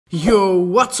Yo,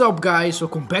 what's up guys,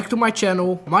 welcome back to my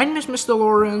channel. My name is Mr.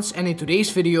 Lawrence and in today's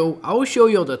video I will show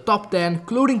you the top 10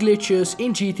 clothing glitches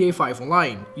in GTA 5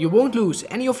 Online. You won't lose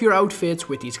any of your outfits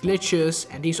with these glitches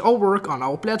and these all work on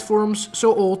all platforms,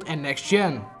 so old and next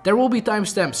gen. There will be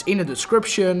timestamps in the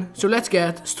description, so let's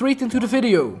get straight into the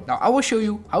video. Now I will show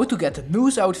you how to get the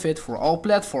NOOSE outfit for all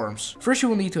platforms. First you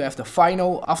will need to have the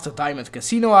final after Diamond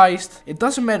Casino Heist. It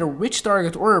doesn't matter which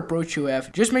target or approach you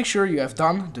have, just make sure you have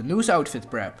done the NOOSE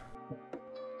outfit prep.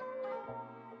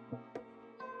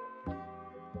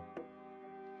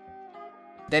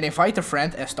 Then invite a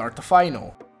friend and start the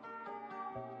final.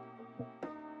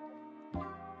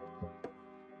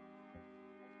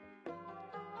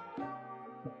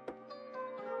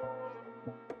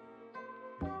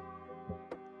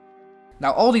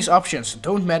 Now all these options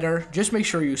don't matter, just make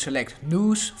sure you select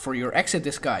NOOSE for your exit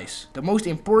disguise. The most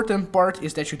important part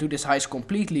is that you do this heist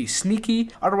completely sneaky,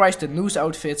 otherwise the NOOSE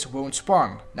outfits won't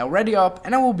spawn. Now ready up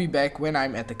and I will be back when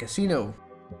I'm at the casino.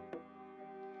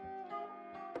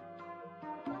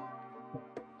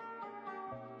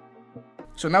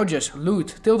 So now just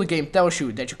loot till the game tells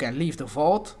you that you can leave the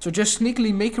vault. So just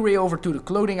sneakily make your way over to the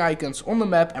clothing icons on the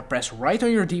map and press right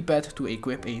on your D-pad to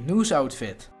equip a NOOSE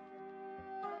outfit.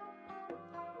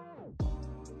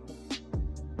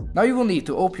 Now you will need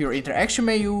to open your interaction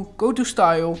menu, go to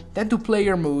style, then to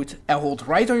player mode and hold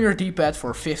right on your D-pad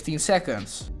for 15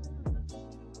 seconds.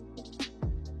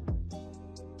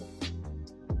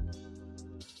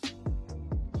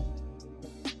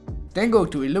 Then go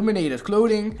to illuminated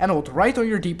clothing and hold right on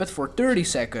your D-pad for 30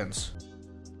 seconds.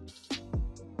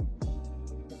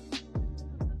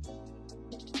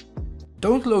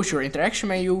 Don't close your interaction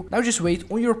menu, now just wait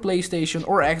on your PlayStation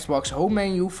or Xbox home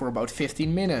menu for about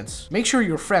 15 minutes. Make sure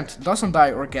your friend doesn't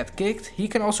die or get kicked, he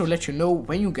can also let you know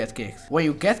when you get kicked. When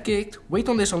you get kicked, wait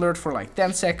on this alert for like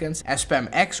 10 seconds and spam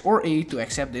X or A to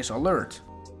accept this alert.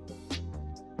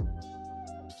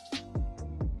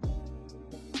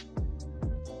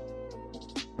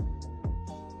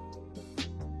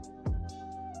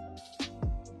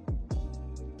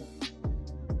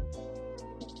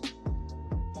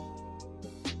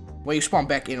 When you spawn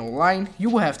back in online,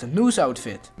 you will have the NOOSE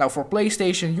outfit. Now for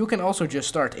PlayStation you can also just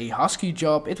start a husky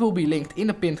job, it will be linked in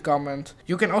the pinned comment.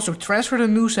 You can also transfer the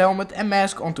NOOSE helmet and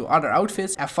mask onto other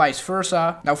outfits and vice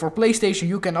versa. Now for PlayStation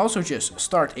you can also just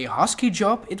start a husky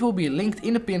job, it will be linked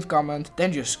in the pinned comment.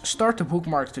 Then just start to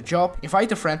bookmark the job,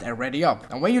 invite a friend and ready up.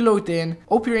 And when you load in,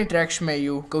 open your interaction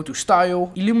menu, go to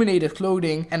style, illuminated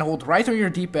clothing and hold right on your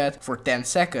D-pad for 10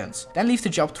 seconds. Then leave the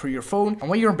job through your phone and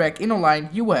when you're back in online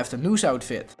you will have the NOOSE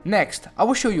outfit. Next, I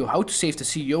will show you how to save the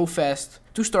CEO Vest.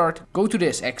 To start, go to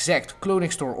this exact clothing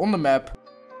store on the map.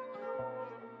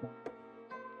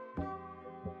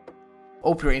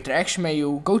 Open your interaction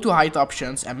menu, go to hide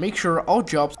options and make sure all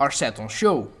jobs are set on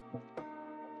show.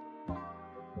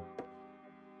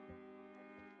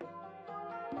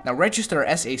 Now register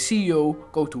as a CEO,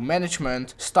 go to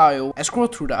management, style and scroll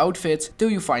through the outfits till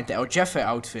you find the El Jefe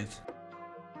outfit.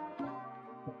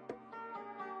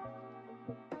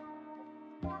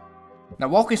 Now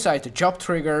walk inside the job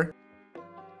trigger.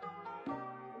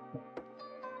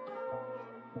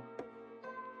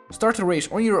 Start the race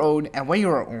on your own and when you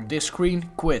are on this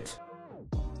screen, quit.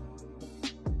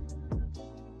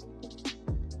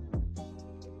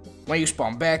 When you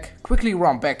spawn back, quickly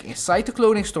run back inside the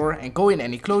clothing store and go in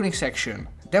any clothing section.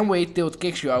 Then wait till it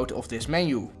kicks you out of this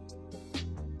menu.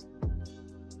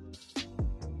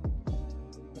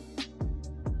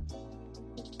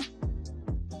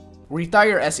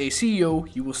 Retire as a CEO,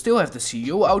 you will still have the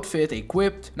CEO outfit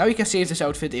equipped. Now you can save this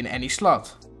outfit in any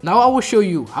slot. Now I will show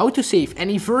you how to save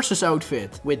any versus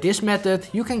outfit. With this method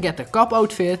you can get the cop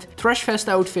outfit, trash vest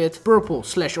outfit,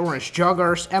 purple/orange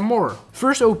joggers and more.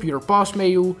 First open your pause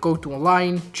menu, go to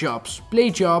online, jobs, play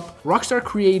job, Rockstar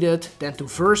created, then to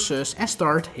versus and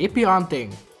start hippie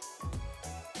hunting.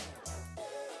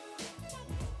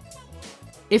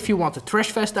 If you want a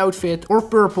trash vest outfit or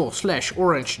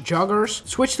purple/orange joggers,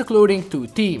 switch the clothing to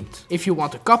themed. If you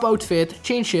want a cop outfit,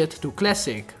 change it to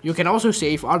classic. You can also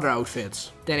save other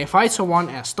outfits. Then invite someone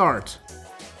and start.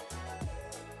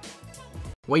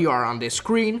 When you are on this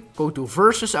screen, go to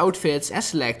versus outfits and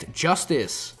select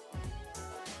justice.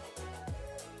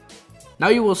 Now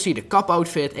you will see the cop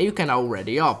outfit and you can now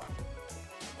ready up.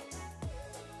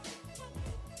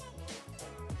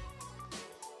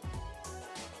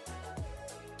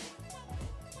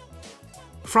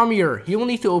 From here, you will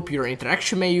need to open your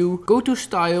interaction menu, go to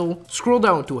style, scroll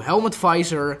down to helmet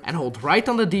visor and hold right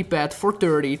on the D-pad for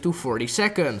 30 to 40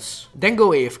 seconds. Then go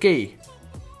AFK.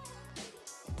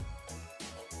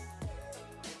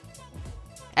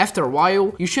 After a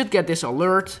while, you should get this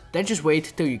alert, then just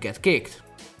wait till you get kicked.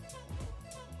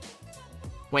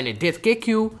 When it did kick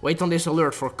you, wait on this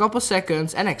alert for a couple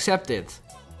seconds and accept it.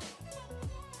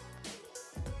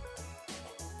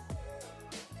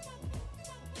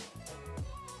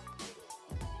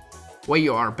 When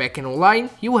you are back in online,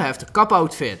 you will have the cup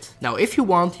outfit. Now if you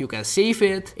want, you can save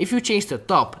it. If you change the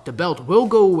top, the belt will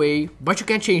go away, but you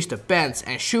can change the pants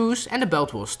and shoes and the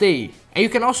belt will stay. And you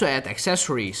can also add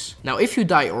accessories. Now if you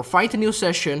die or fight a new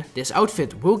session, this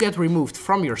outfit will get removed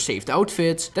from your saved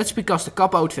outfits. That's because the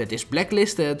cup outfit is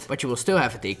blacklisted, but you will still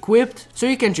have it equipped, so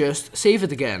you can just save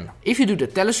it again. If you do the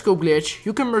telescope glitch,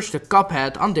 you can merge the cup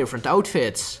head on different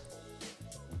outfits.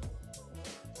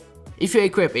 If you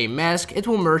equip a mask, it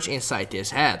will merge inside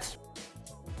this hat.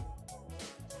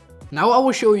 Now I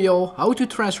will show you all how to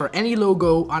transfer any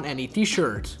logo on any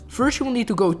t-shirt. First you will need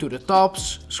to go to the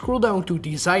tops, scroll down to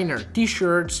designer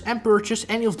t-shirts and purchase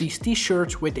any of these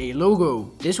t-shirts with a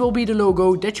logo. This will be the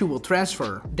logo that you will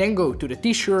transfer. Then go to the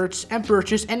t-shirts and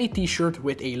purchase any t-shirt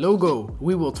with a logo.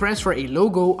 We will transfer a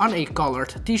logo on a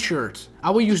colored t-shirt. I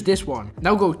will use this one.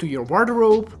 Now go to your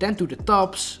wardrobe, then to the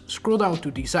tops, scroll down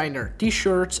to designer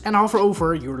t-shirts and hover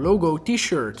over your logo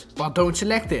t-shirt. But don't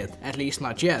select it, at least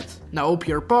not yet. Now open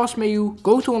your pause menu,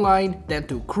 go to online, then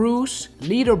to crews,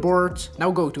 leaderboard.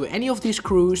 Now go to any of these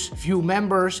crews, view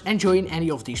members and join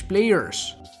any of these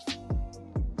players.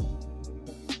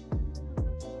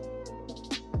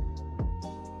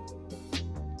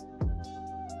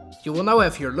 You will now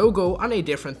have your logo on a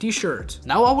different t-shirt.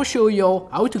 Now I will show you all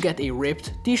how to get a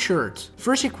ripped t-shirt.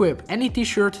 First equip any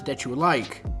t-shirt that you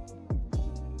like.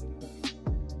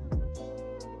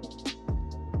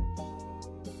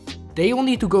 Then you'll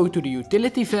need to go to the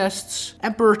utility vests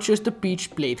and purchase the peach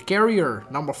plate carrier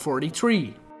number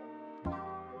 43.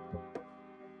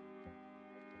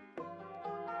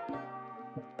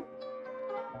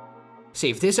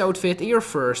 Save this outfit in your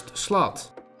first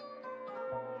slot.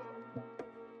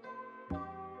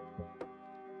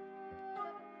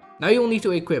 Now you will need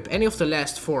to equip any of the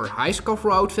last 4 heist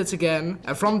cover outfits again,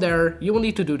 and from there you will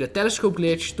need to do the telescope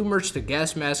glitch to merge the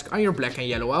gas mask on your black and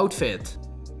yellow outfit.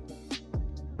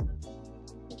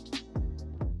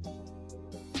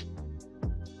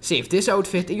 Save this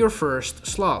outfit in your first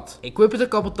slot. Equip it a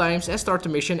couple times and start the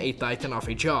mission A Titan of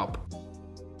a Job.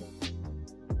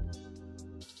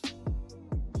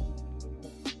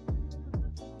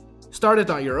 Start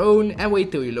it on your own and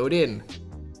wait till you load in.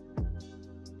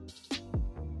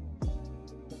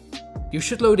 You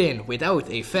should load in without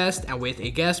a vest and with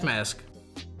a gas mask.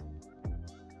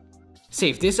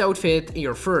 Save this outfit in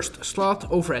your first slot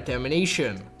over at the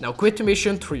ammunition. Now quit the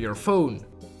mission through your phone.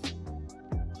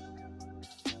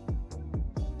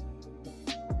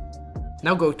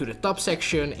 Now go to the top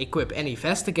section, equip any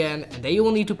vest again, and then you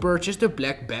will need to purchase the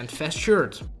black band vest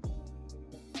shirt.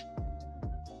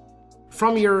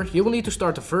 From here, you will need to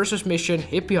start the versus mission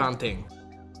Hippie Hunting.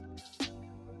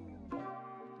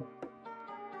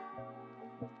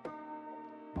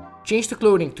 Change the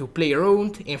clothing to player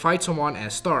owned, invite someone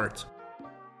and start.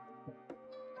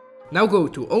 Now go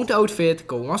to owned outfit,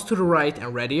 go once to the right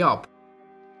and ready up.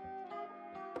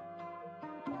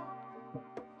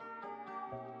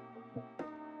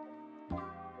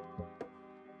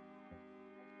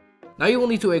 Now you will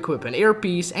need to equip an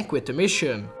earpiece and quit the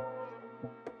mission.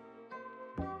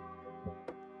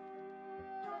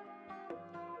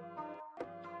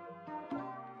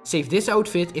 Save this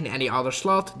outfit in any other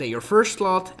slot than your first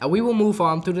slot and we will move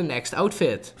on to the next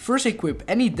outfit. First equip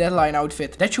any deadline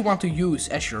outfit that you want to use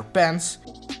as your pants.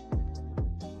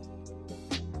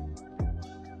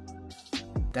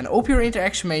 Then open your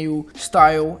interaction menu,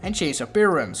 style and change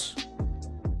appearance.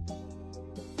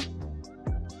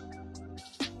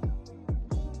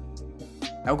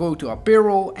 Now go to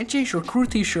apparel and change your crew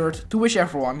t-shirt to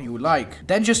whichever one you like.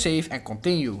 Then just save and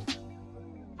continue.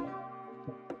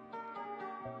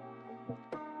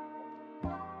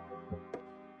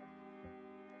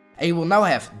 And you will now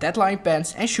have deadline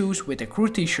pants and shoes with a crew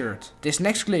t-shirt. This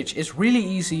next glitch is really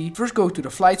easy. First go to the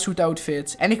flight suit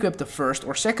outfits and equip the first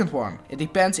or second one. It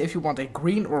depends if you want a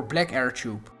green or black air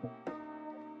tube.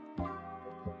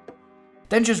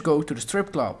 Then just go to the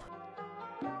strip club.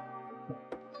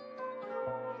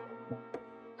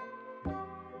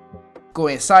 Go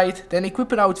inside, then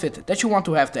equip an outfit that you want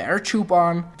to have the air tube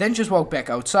on. Then just walk back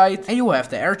outside and you will have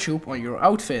the air tube on your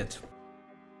outfit.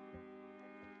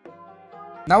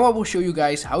 Now I will show you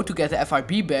guys how to get the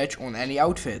FIB badge on any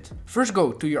outfit. First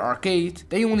go to your arcade,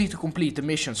 then you will need to complete the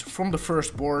missions from the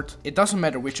first board. It doesn't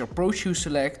matter which approach you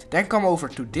select. Then come over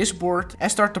to this board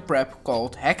and start the prep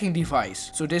called Hacking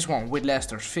Device. So this one with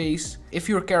Lester's face. If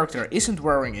your character isn't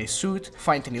wearing a suit,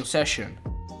 find a new session.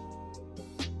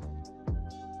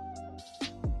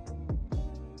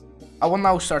 I will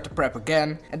now start the prep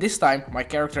again, and this time my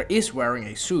character is wearing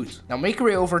a suit. Now make your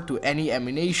way over to any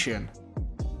ammunition.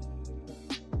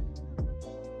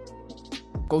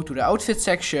 Go to the outfit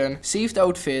section, saved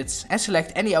outfits, and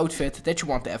select any outfit that you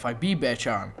want the FIB badge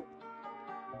on.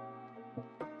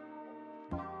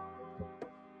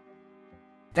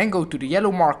 Then go to the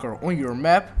yellow marker on your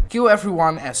map, kill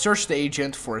everyone and search the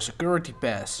agent for a security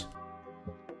pass.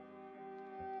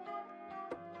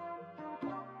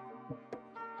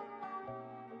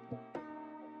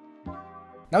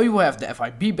 Now you will have the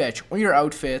FIB badge on your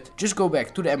outfit, just go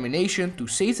back to the ammunition to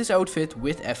save this outfit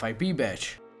with FIB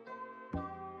badge.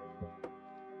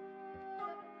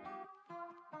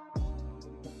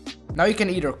 Now you can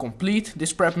either complete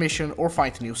this prep mission or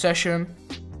find a new session.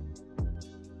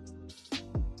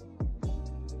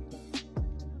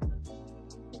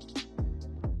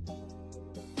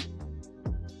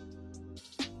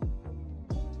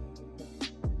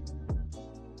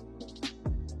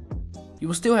 You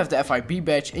will still have the FIB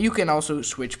badge and you can also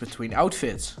switch between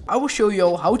outfits. I will show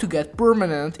you how to get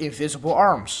permanent invisible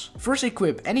arms. First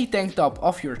equip any tank top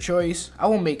of your choice. I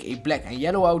will make a black and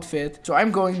yellow outfit, so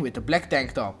I'm going with the black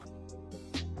tank top.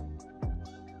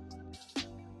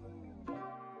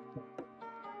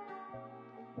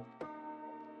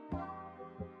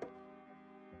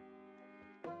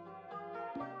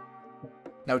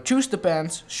 Now choose the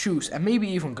pants, shoes and maybe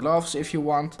even gloves if you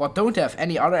want, but don't have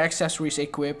any other accessories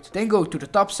equipped. Then go to the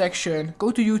top section,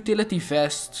 go to utility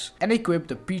vests and equip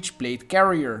the peach plate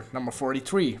carrier number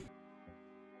 43.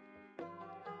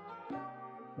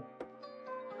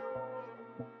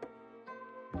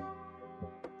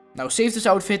 Now save this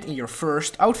outfit in your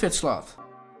first outfit slot.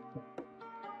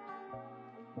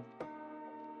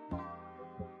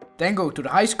 Then go to the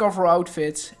heist cover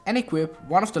outfits and equip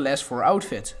one of the last 4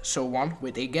 outfits, so one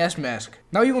with a gas mask.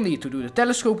 Now you will need to do the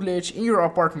telescope glitch in your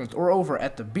apartment or over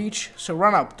at the beach, so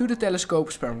run up to the telescope,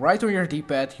 spam right on your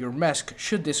D-pad, your mask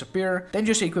should disappear, then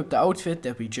just equip the outfit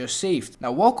that we just saved.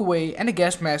 Now walk away and the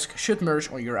gas mask should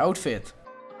merge on your outfit.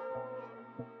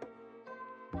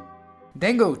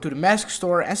 Then go to the mask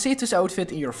store and save this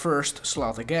outfit in your first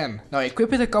slot again. Now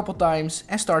equip it a couple times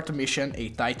and start the mission A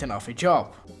Titan of a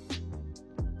Job.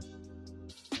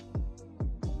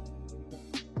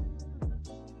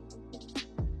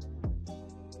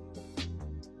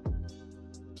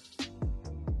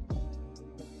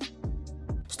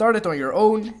 Start it on your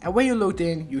own, and when you load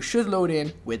in, you should load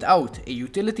in without a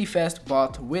utility vest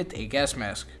but with a gas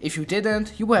mask. If you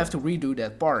didn't, you will have to redo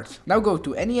that part. Now go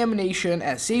to any ammunition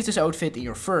and save this outfit in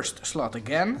your first slot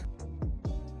again.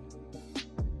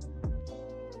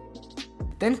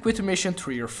 Then quit the mission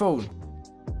through your phone.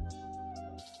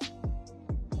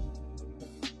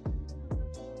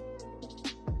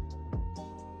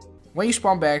 When you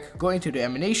spawn back, go into the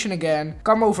ammunition again,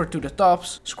 come over to the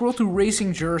tops, scroll to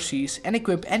racing jerseys and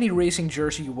equip any racing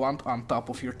jersey you want on top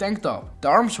of your tank top. The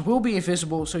arms will be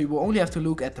invisible, so you will only have to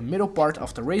look at the middle part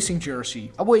of the racing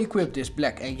jersey. I will equip this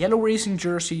black and yellow racing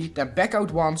jersey, then back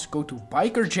out once, go to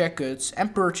biker jackets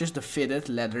and purchase the fitted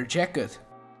leather jacket.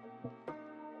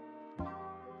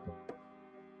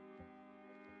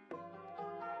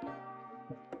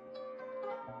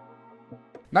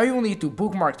 Now you will need to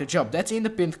bookmark the job that's in the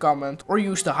pinned comment or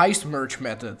use the heist merge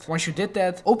method. Once you did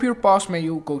that, open your pause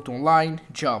menu, go to online,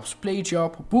 jobs, play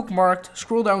job, bookmarked,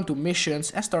 scroll down to missions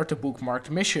and start the bookmarked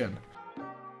mission.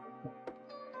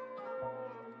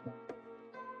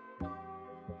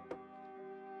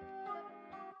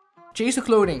 Change the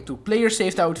clothing to player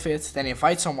saved outfit, then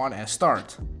invite someone and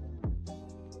start.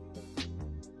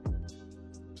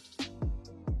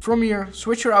 From here,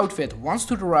 switch your outfit once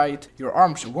to the right, your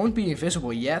arms won't be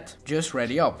invisible yet, just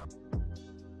ready up.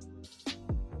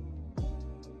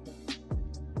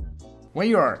 When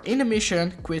you are in the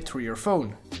mission, quit through your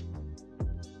phone.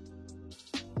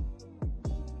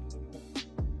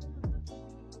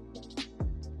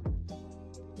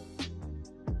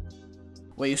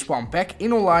 When you spawn back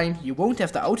in online, you won't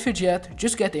have the outfit yet,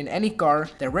 just get in any car,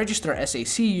 then register as a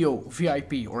CEO,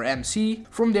 VIP or MC.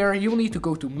 From there you will need to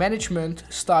go to management,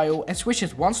 style and switch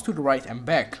it once to the right and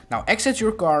back. Now exit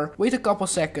your car, wait a couple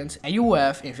seconds and you will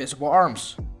have invisible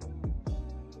arms.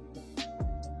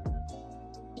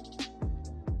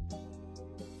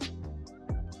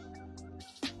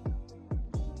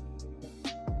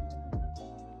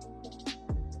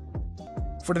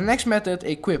 For the next method,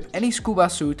 equip any scuba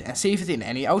suit and save it in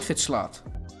any outfit slot.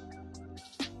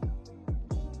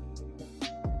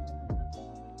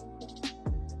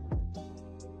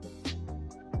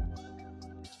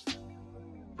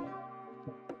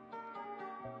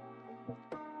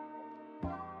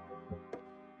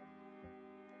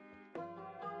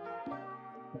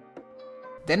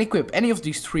 Then equip any of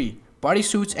these 3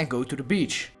 bodysuits and go to the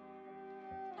beach.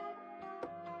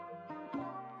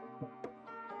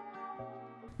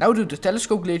 Now do the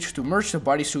telescope glitch to merge the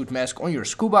bodysuit mask on your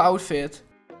scuba outfit.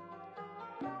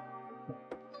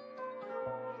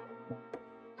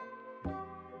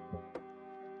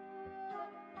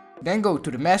 Then go to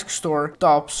the mask store,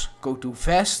 tops, go to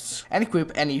vests and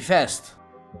equip any vest.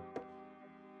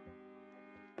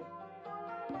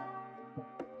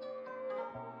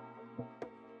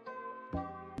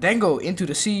 Then go into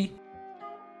the sea.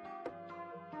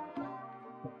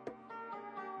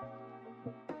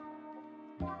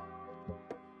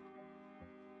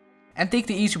 And take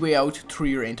the easy way out through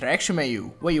your interaction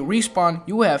menu. When you respawn,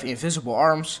 you will have invisible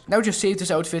arms. Now just save this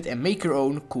outfit and make your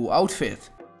own cool outfit.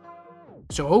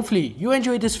 So hopefully you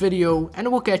enjoyed this video and I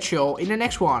will catch you all in the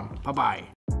next one. Bye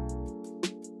bye.